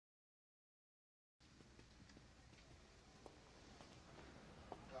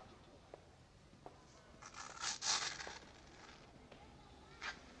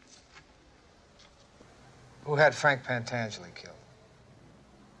Who had Frank Pantangeli killed?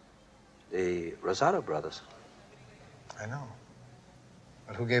 The Rosado brothers. I know.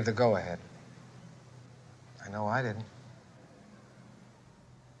 But who gave the go-ahead? I know I didn't.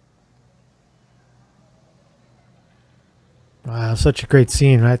 Wow, such a great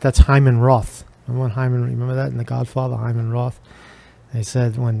scene, right? That's Hyman Roth. Remember that in The Godfather, Hyman Roth? They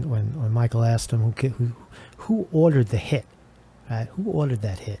said when Michael asked him who ordered the hit, right? Who ordered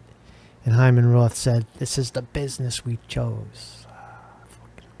that hit? And Hyman Roth said, "This is the business we chose."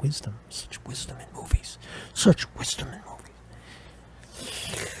 Fucking wisdom, such wisdom in movies, such wisdom in movies.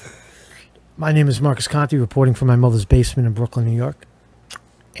 My name is Marcus Conte, reporting from my mother's basement in Brooklyn, New York.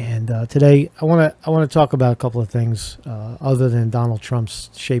 And today, I want to talk about a couple of things other than Donald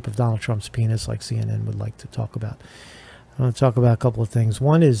Trump's shape of Donald Trump's penis, like CNN would like to talk about. I want to talk about a couple of things.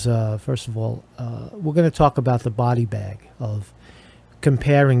 One is, first of all, we're going to talk about the body bag of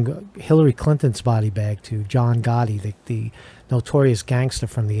comparing Hillary Clinton's body bag to John Gotti, the notorious gangster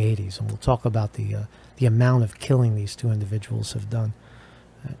from the 80s, and we'll talk about the amount of killing these two individuals have done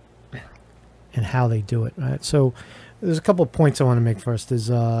and how they do it. Right. So there's a couple of points I want to make first. Is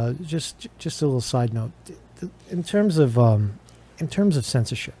just a little side note in terms of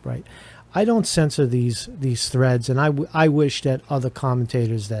censorship. Right. I don't censor these threads, and I wish that other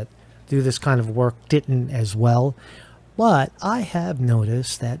commentators that do this kind of work didn't as well. But I have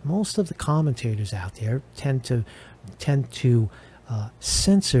noticed that most of the commentators out there tend to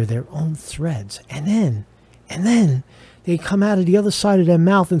censor their own threads, and then they come out of the other side of their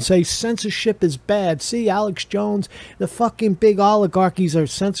mouth and say censorship is bad. See, Alex Jones, the fucking big oligarchies are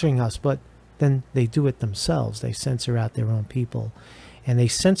censoring us, but then they do it themselves. They censor out their own people, and they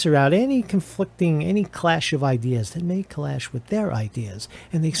censor out any clash of ideas that may clash with their ideas,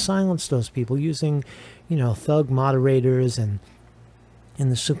 and they silence those people using, thug moderators. And in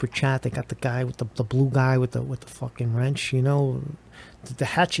the super chat, they got the guy with the blue guy with the fucking wrench, the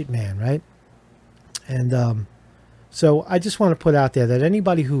hatchet man, right? And so I just want to put out there that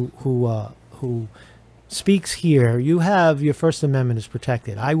anybody who speaks here, you have your First Amendment is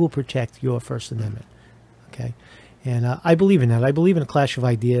protected. I will protect your First Amendment, okay? And I believe in that. I believe in a clash of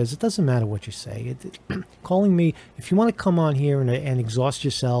ideas. It doesn't matter what you say. Calling me, if you want to come on here and exhaust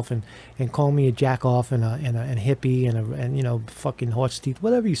yourself and call me a jack off and a hippie and fucking horse teeth,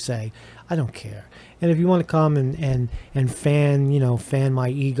 whatever you say, I don't care. And if you want to come and fan my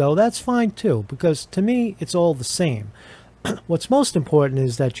ego, that's fine too, because to me it's all the same. What's most important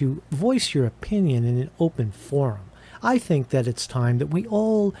is that you voice your opinion in an open forum. I think that it's time that we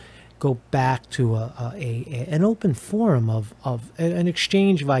all go back to an open forum of an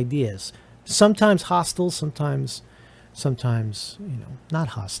exchange of ideas. Sometimes hostile, sometimes not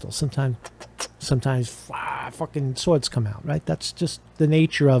hostile. Sometimes fucking swords come out, right? That's just the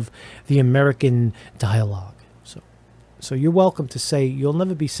nature of the American dialogue. So you're welcome to say you'll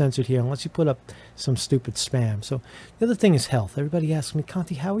never be censored here unless you put up some stupid spam. So the other thing is health. Everybody asks me,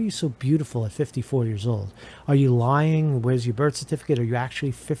 Conte, how are you so beautiful at 54 years old? Are you lying? Where's your birth certificate? Are you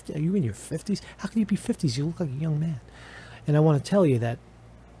actually 50? Are you in your 50s? How can you be 50s? You look like a young man. And I want to tell you that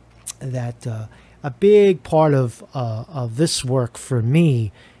a big part of this work for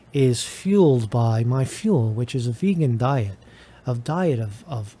me is fueled by my fuel, which is a vegan diet, diet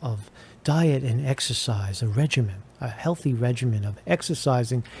and exercise, a regimen. A healthy regimen of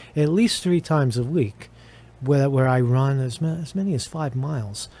exercising at least 3 times a week, where I run as many as 5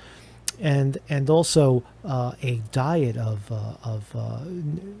 miles, and also a diet of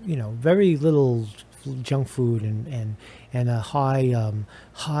very little junk food and a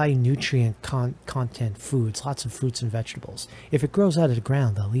high nutrient content foods, lots of fruits and vegetables. If it grows out of the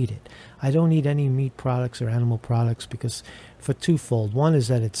ground, I'll eat it. I don't eat any meat products or animal products because for twofold. One is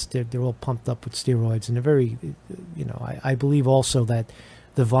that they're all pumped up with steroids, and they're very, I believe also that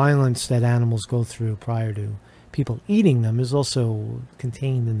the violence that animals go through prior to people eating them is also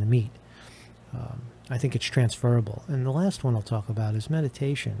contained in the meat. I think it's transferable. And the last one I'll talk about is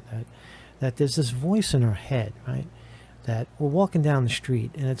meditation. That there's this voice in our head, right? That we're walking down the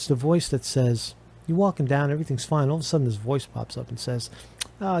street, and it's the voice that says, you're walking down, everything's fine. All of a sudden, this voice pops up and says,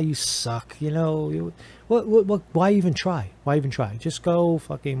 "Oh, you suck. Why even try? Why even try? Just go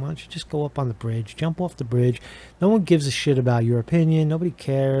fucking. Why don't you just go up on the bridge, jump off the bridge? No one gives a shit about your opinion. Nobody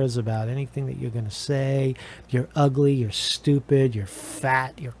cares about anything that you're gonna say. You're ugly. You're stupid. You're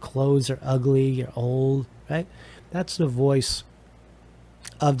fat. Your clothes are ugly. You're old. Right? That's the voice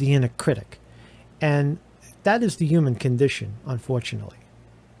of the inner critic, and that is the human condition, unfortunately,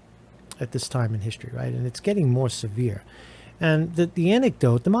 at this time in history, right? And it's getting more severe. And the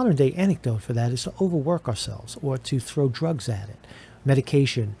modern day anecdote for that is to overwork ourselves or to throw drugs at it.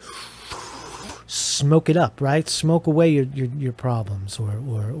 Medication, smoke it up, right? Smoke away your problems,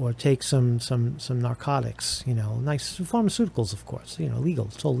 or take some narcotics, you know, nice pharmaceuticals, of course, you know, legal,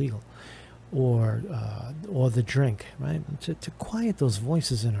 it's all legal, or the drink, right? To quiet those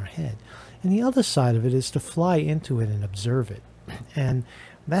voices in our head. And the other side of it is to fly into it and observe it. And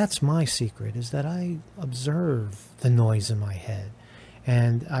that's my secret, is that I observe the noise in my head.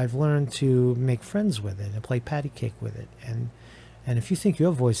 And I've learned to make friends with it and play patty cake with it. And if you think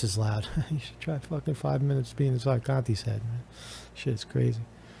your voice is loud, you should try fucking 5 minutes being inside Conte's head, man. Shit's crazy.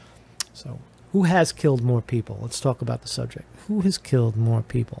 So, who has killed more people? Let's talk about the subject. Who has killed more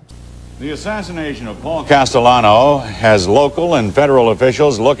people? The assassination of Paul Castellano has local and federal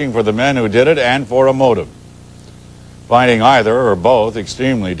officials looking for the men who did it and for a motive. Finding either or both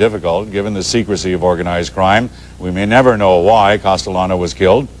extremely difficult given the secrecy of organized crime. We may never know why Castellano was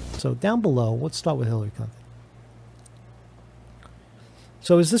killed. So down below, let's start with Hillary Clinton.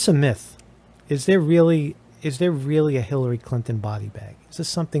 So is this a myth? Is there really a Hillary Clinton body bag? Is this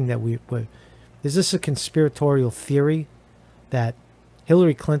something that is this a conspiratorial theory that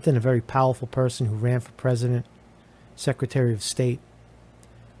Hillary Clinton, a very powerful person who ran for president, Secretary of State,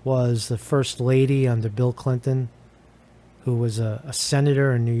 was the first lady under Bill Clinton, who was a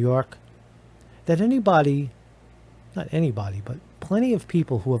senator in New York, that anybody, not anybody, but plenty of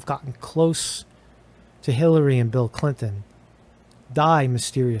people who have gotten close to Hillary and Bill Clinton die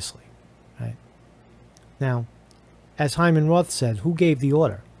mysteriously, right? Now, as Hyman Roth said, who gave the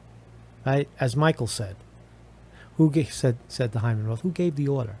order, right? As Michael said, said to Hyman Roth, who gave the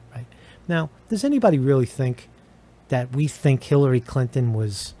order, right? Now, does anybody really think that we think Hillary Clinton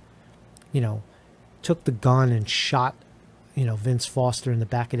was, you know, took the gun and shot, you know, Vince Foster in the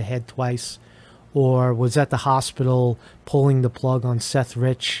back of the head twice, or was at the hospital pulling the plug on Seth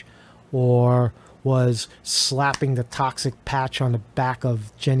Rich, or was slapping the toxic patch on the back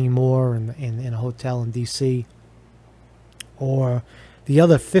of Jenny Moore in a hotel in D.C., or the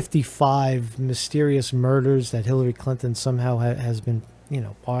other 55 mysterious murders that Hillary Clinton somehow has been, you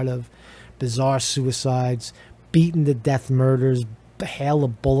know, part of, bizarre suicides, beaten to death murders, hail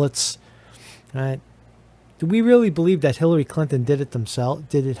of bullets, right? Do we really believe that Hillary Clinton did it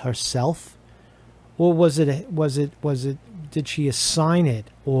herself, or did she assign it,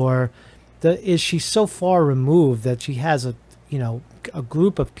 or is she so far removed that she has a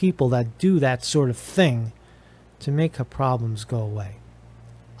group of people that do that sort of thing to make her problems go away?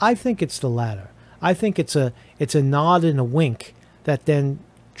 I think it's the latter. I think it's a nod and a wink that then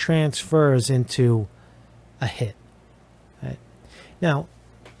transfers into a hit. Right? Now,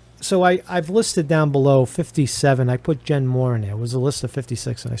 so I've listed down below 57. I put Jen Moore in there. It was a list of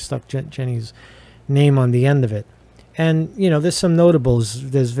 56, and I stuck Jenny's name on the end of it. And, you know, there's some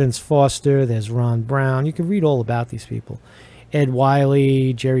notables. There's Vince Foster. There's Ron Brown. You can read all about these people. Ed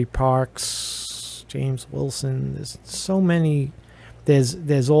Willey, Jerry Parks, James Wilson. There's so many.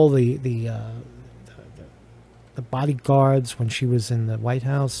 There's all the bodyguards when she was in the White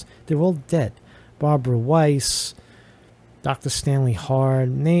House. They're all dead. Barbara Weiss, Dr. Stanley Hard,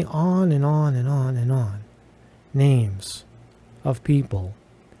 on and on and on and on. Names of people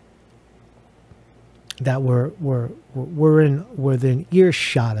that were within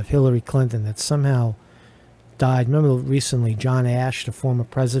earshot of Hillary Clinton that somehow died. Remember recently, John Ashe, the former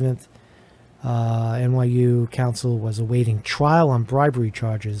president, NYU counsel, was awaiting trial on bribery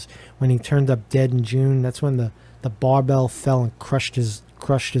charges when he turned up dead in June. That's when the barbell fell and crushed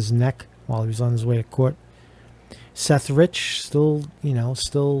his neck while he was on his way to court. Seth Rich, still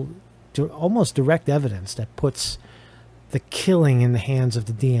almost direct evidence that puts the killing in the hands of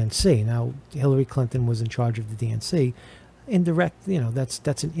the DNC. Now, Hillary Clinton was in charge of the DNC. Indirect,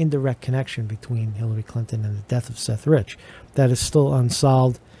 that's an indirect connection between Hillary Clinton and the death of Seth Rich. That is still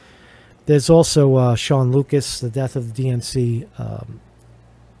unsolved. There's also Sean Lucas, the death of the DNC,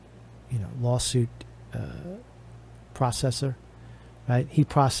 lawsuit processor, right?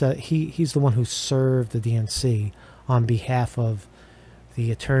 He's the one who served the DNC on behalf of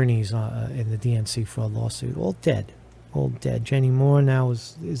the attorneys in the DNC for a lawsuit. All dead. Jenny Moore now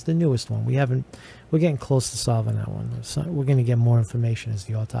is the newest one. We're getting close to solving that one. We're going to get more information as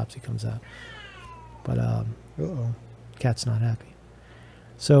the autopsy comes out. But cat's not happy.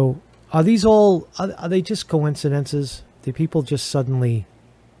 So are these all? Are they just coincidences? Do people just suddenly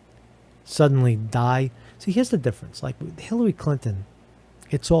die? See, here's the difference. Like with Hillary Clinton,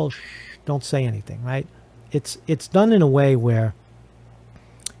 it's all shh, don't say anything, right? It's done in a way where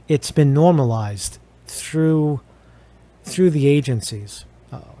it's been normalized through the agencies.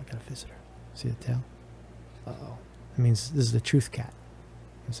 Uh-oh, I got a visitor. See the tail? Uh-oh. That means this is the truth cat.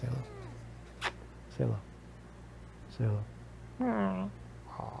 Say hello. Say hello. Say hello.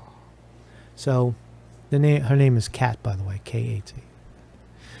 So Her name is Kat, by the way, K-A-T.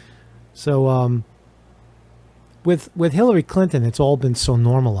 So with Hillary Clinton, it's all been so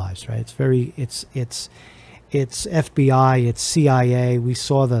normalized, right? It's FBI, it's CIA. We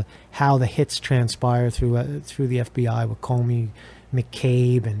saw how the hits transpire through the FBI with Comey,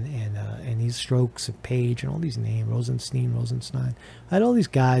 McCabe, and these Strokes and Page and all these names, Rosenstein. I had all these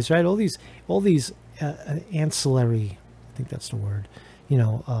guys, right? All these ancillary, I think that's the word,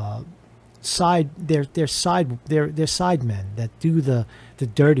 they're side men that do the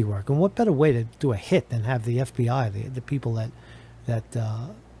dirty work. And what better way to do a hit than have the FBI, the people that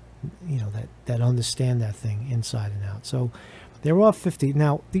understand that thing inside and out. So there are 50.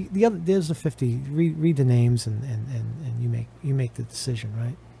 Now the other, there's the 50. Read the names and you make the decision,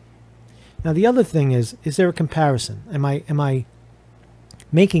 right? Now the other thing is there a comparison? Am I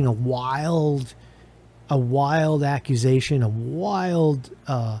making a wild accusation, a wild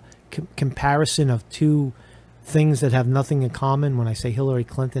comparison of two things that have nothing in common when I say Hillary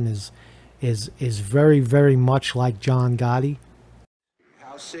Clinton is very, very much like John Gotti?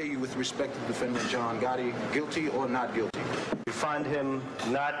 How say you with respect to defendant John Gotti, guilty or not guilty? We find him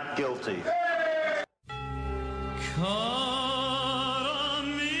not guilty.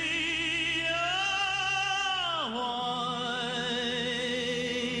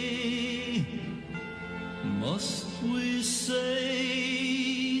 Must we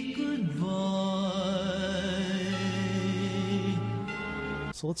say goodbye?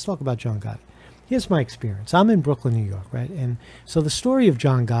 So let's talk about John Gotti. Here's my experience. I'm in Brooklyn, New York, right? And so the story of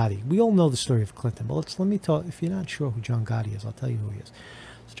John Gotti, we all know the story of Clinton, but let me talk. If you're not sure who John Gotti is, I'll tell you who he is.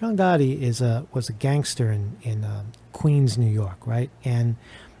 So John Gotti was a gangster in Queens, New York, right? And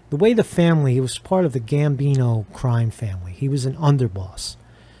the way the family, he was part of the Gambino crime family. He was an underboss.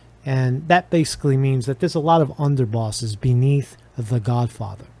 And that basically means that there's a lot of underbosses beneath the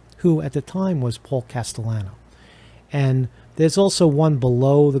Godfather, who at the time was Paul Castellano. And there's also one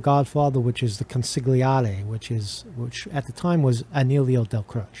below the Godfather, which is the Consigliere, which at the time was Aneglio del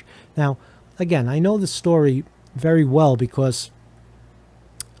Croce. Now, again, I know the story very well because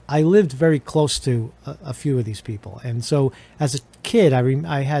I lived very close to a few of these people. And so as a kid,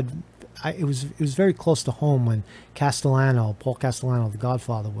 it was very close to home when Paul Castellano, the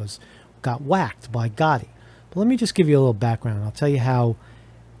Godfather, got whacked by Gotti. But let me just give you a little background. I'll tell you how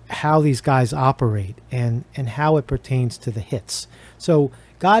these guys operate and how it pertains to the hits. So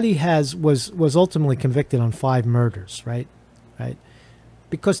Gotti was ultimately convicted on 5 murders, right?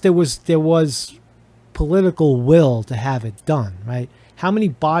 Because there was political will to have it done, right? How many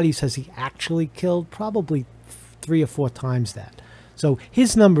bodies has he actually killed? Probably 3 or 4 times that. So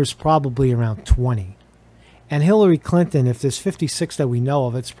his number is probably around 20. And Hillary Clinton, if there's 56 that we know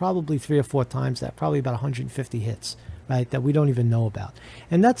of, it's probably 3 or 4 times that, probably about 150 hits, right, that we don't even know about.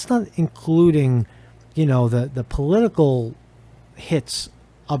 And that's not including, the political hits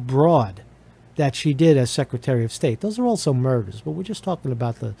abroad that she did as Secretary of State. Those are also murders, but we're just talking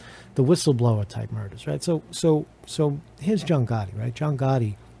about the whistleblower type murders, right? So here's John Gotti, right? John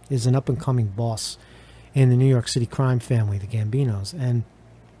Gotti is an up-and-coming boss in the New York City crime family, the Gambinos, and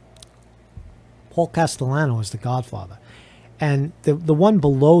Paul Castellano is the Godfather, and the one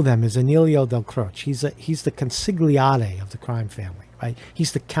below them is Aneglio del Croce. He's the consigliere of the crime family, right?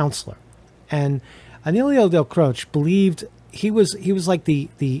 He's the counselor, and Aneglio del Croce believed he was like the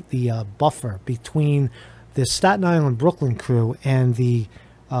buffer between the Staten Island Brooklyn crew and the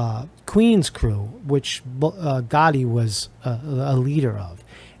Queens crew, which Gotti was a leader of.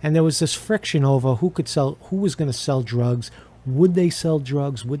 And there was this friction over who was going to sell drugs. Would they sell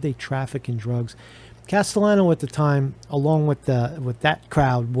drugs? Would they traffic in drugs? Castellano at the time, along with that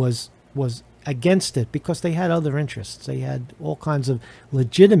crowd, was against it because they had other interests. They had all kinds of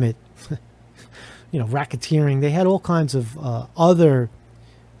legitimate, racketeering. They had all kinds of other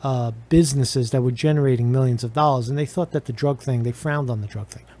businesses that were generating millions of dollars, and they thought that they frowned on the drug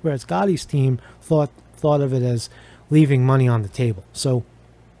thing. Whereas Gotti's team thought of it as leaving money on the table. So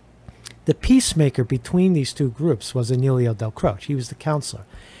the peacemaker between these two groups was Aneglio del Croce. He was the counselor.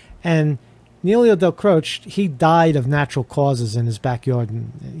 And Aneglio del Croce, he died of natural causes in his backyard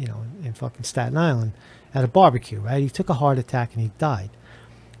in fucking Staten Island at a barbecue, right? He took a heart attack and he died.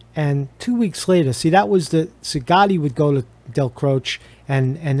 And 2 weeks later, Gotti would go to del Croce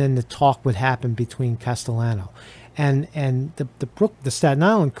and then the talk would happen between Castellano. And the Staten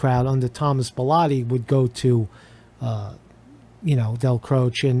Island crowd under Thomas Bellotti would go to del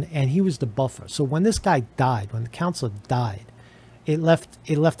Croce, and he was the buffer. So when this guy died, when the counselor died, it left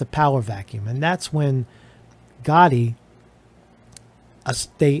a power vacuum, and that's when Gotti,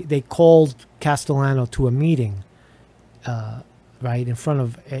 they called Castellano to a meeting, right in front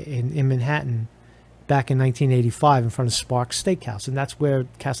of in Manhattan, back in 1985 in front of Sparks Steakhouse, and that's where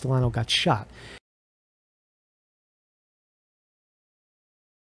Castellano got shot.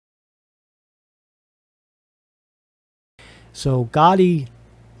 So Gotti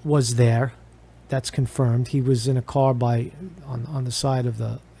was there. That's confirmed. He was in a car on the side of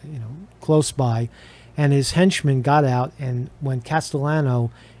the, close by, and his henchman got out, and when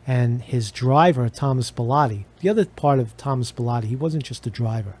Castellano and his driver, Thomas Bellotti, the other part of Thomas Bellotti, he wasn't just a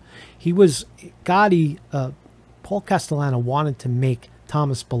driver. He was, Gotti, Paul Castellano wanted to make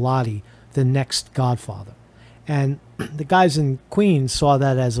Thomas Bellotti the next Godfather. And the guys in Queens saw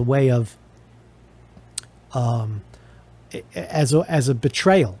that as a way of, as a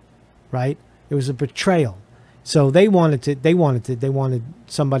betrayal, right? It was a betrayal. So they wanted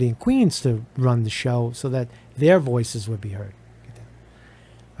somebody in Queens to run the show so that their voices would be heard,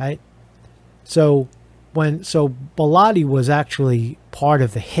 right? So Bellotti was actually part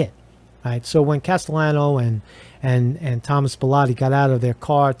of the hit, right? So when Castellano and Thomas Bellotti got out of their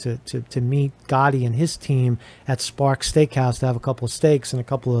car to meet Gotti and his team at Sparks Steakhouse to have a couple of steaks and a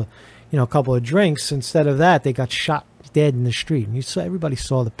couple of drinks, instead of that, they got shot dead in the street. And everybody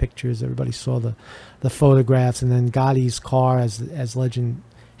saw the pictures, everybody saw the photographs, and then Gotti's car, as legend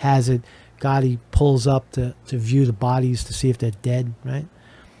has it, Gotti pulls up to view the bodies to see if they're dead, right?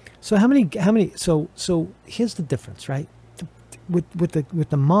 So so here's the difference, right? With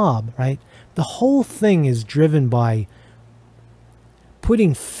the mob, right? The whole thing is driven by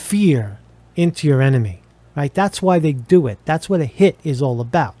putting fear into your enemy, right? That's why they do it. That's what a hit is all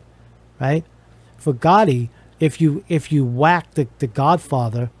about, right? For Gotti, if you whack the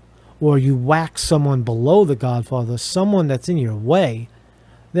Godfather, or you whack someone below the Godfather, someone that's in your way,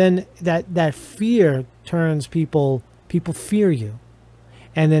 then that fear turns people fear you,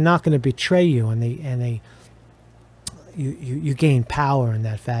 and they're not going to betray you, and you gain power in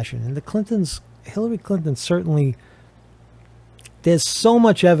that fashion. And Hillary Clinton certainly, there's so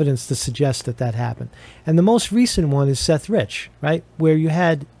much evidence to suggest that happened. And the most recent one is Seth Rich, right, where you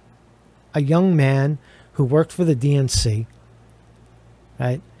had a young man who worked for the DNC,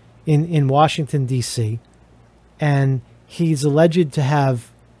 right, in Washington, D.C., and he's alleged to have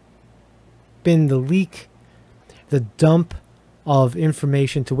been the dump of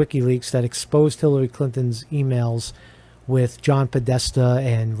information to WikiLeaks that exposed Hillary Clinton's emails with John Podesta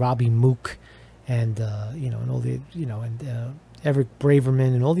and Robbie Mook, and and all the Everett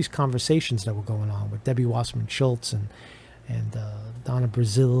Braverman, and all these conversations that were going on with Debbie Wasserman Schultz and Donna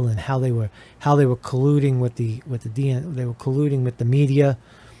Brazil, and how they were colluding with the media,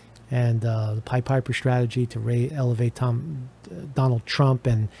 and the Pied Piper strategy to elevate Donald Trump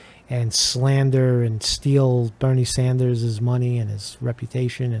and slander and steal Bernie Sanders' money and his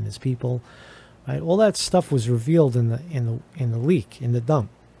reputation and his people, right? All that stuff was revealed in the leak, in the dump,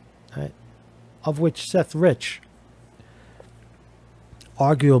 right? Of which Seth Rich,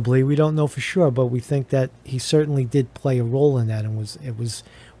 arguably, we don't know for sure, but we think that he certainly did play a role in that, and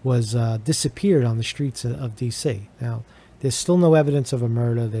was disappeared on the streets of D.C. Now, there's still no evidence of a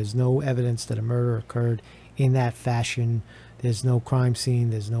murder. There's no evidence that a murder occurred in that fashion. There's no crime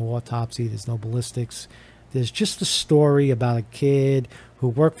scene. There's no autopsy. There's no ballistics. There's just a story about a kid who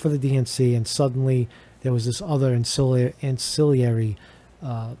worked for the DNC, and suddenly there was this other ancillary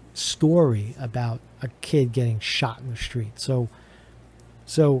story about a kid getting shot in the street. So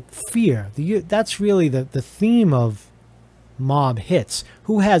fear, that's really the theme of mob hits.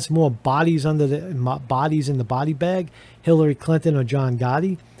 Who has more bodies in the body bag, Hillary Clinton or John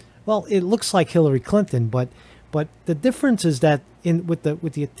Gotti? Well, it looks like Hillary Clinton, but the difference is that with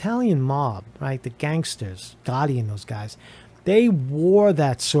the Italian mob, right, the gangsters, Gotti and those guys, they wore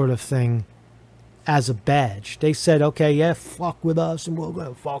that sort of thing as a badge. They said, okay, yeah, fuck with us and we're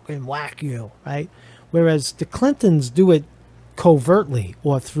gonna fucking whack you, right? Whereas the Clintons do it covertly,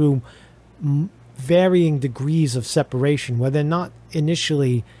 or through varying degrees of separation, where they're not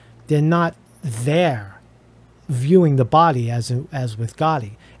there viewing the body as with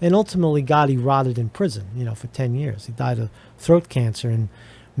Gotti. And ultimately Gotti rotted in prison, for 10 years. He died of throat cancer in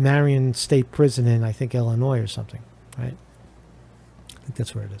Marion State Prison in, I think, Illinois or something, right? I think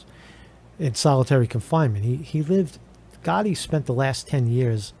that's where it is. In solitary confinement. Gotti spent the last 10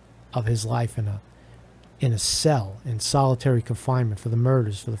 years of his life in a cell in solitary confinement for the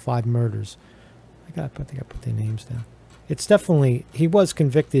 5 murders. I think I put their names down. It's definitely, he was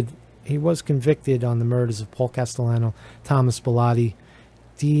convicted on the murders of Paul Castellano, Thomas Bellotti,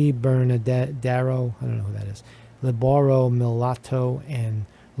 Di Bernardaro, I don't know who that is, Liboro Milato, and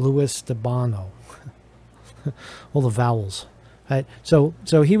Louis Dabano. All the vowels. Right? So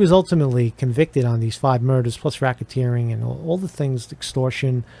he was ultimately convicted on these 5 murders, plus racketeering and all the things,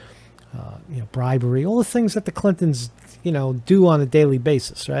 extortion, bribery, all the things that the Clintons, do on a daily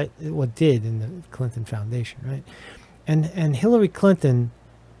basis, right? What did in the Clinton Foundation, right? And Hillary Clinton,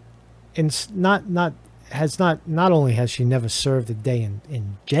 not only has she never served a day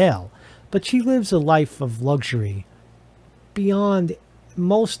in jail, but she lives a life of luxury beyond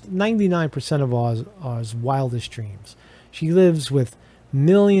most 99% of ours wildest dreams. She lives with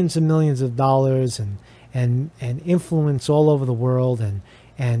millions and millions of dollars and influence all over the world and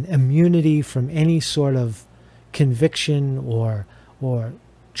immunity from any sort of conviction or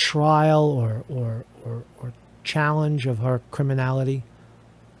trial or challenge of her criminality.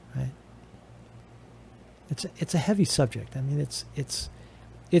 Right? It's a heavy subject. I mean,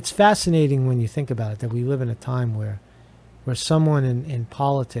 it's fascinating when you think about it that we live in a time where someone in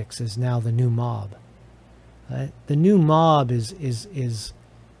politics is now the new mob. Right? The new mob is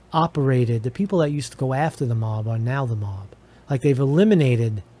operated. The people that used to go after the mob are now the mob. Like they've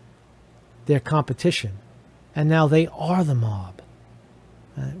eliminated their competition, and now they are the mob,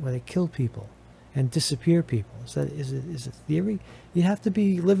 right? Where they kill people and disappear people. Is it theory? You have to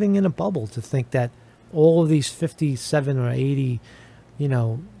be living in a bubble to think that all of these 57 or 80,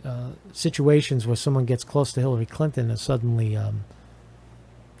 situations where someone gets close to Hillary Clinton are suddenly are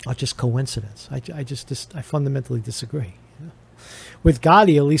just coincidence. I fundamentally disagree. With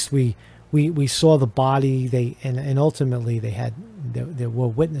Gotti, at least we saw the body. And ultimately there were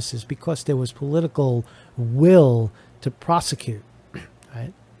witnesses because there was political will to prosecute.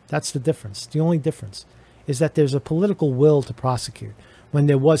 Right? That's the difference. The only difference is that there's a political will to prosecute when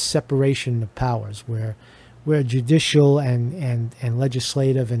there was separation of powers, where judicial and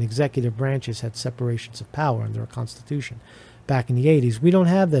legislative and executive branches had separations of power under a constitution back in the 80s. We don't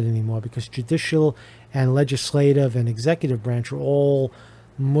have that anymore because judicial and legislative and executive branch are all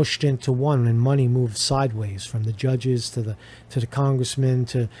mushed into one, and money moves sideways from the judges to the congressmen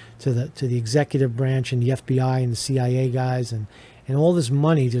to the executive branch and the FBI and the CIA guys, and all this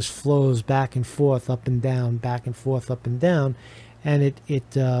money just flows back and forth, up and down, back and forth, up and down, and it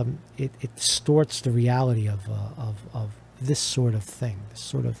distorts the reality of this sort of thing, this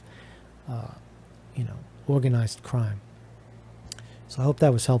sort of organized crime. So I hope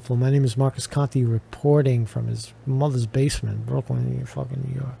that was helpful. My name is Marcus Conte, reporting from his mother's basement in Brooklyn, fucking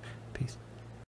New York. Peace.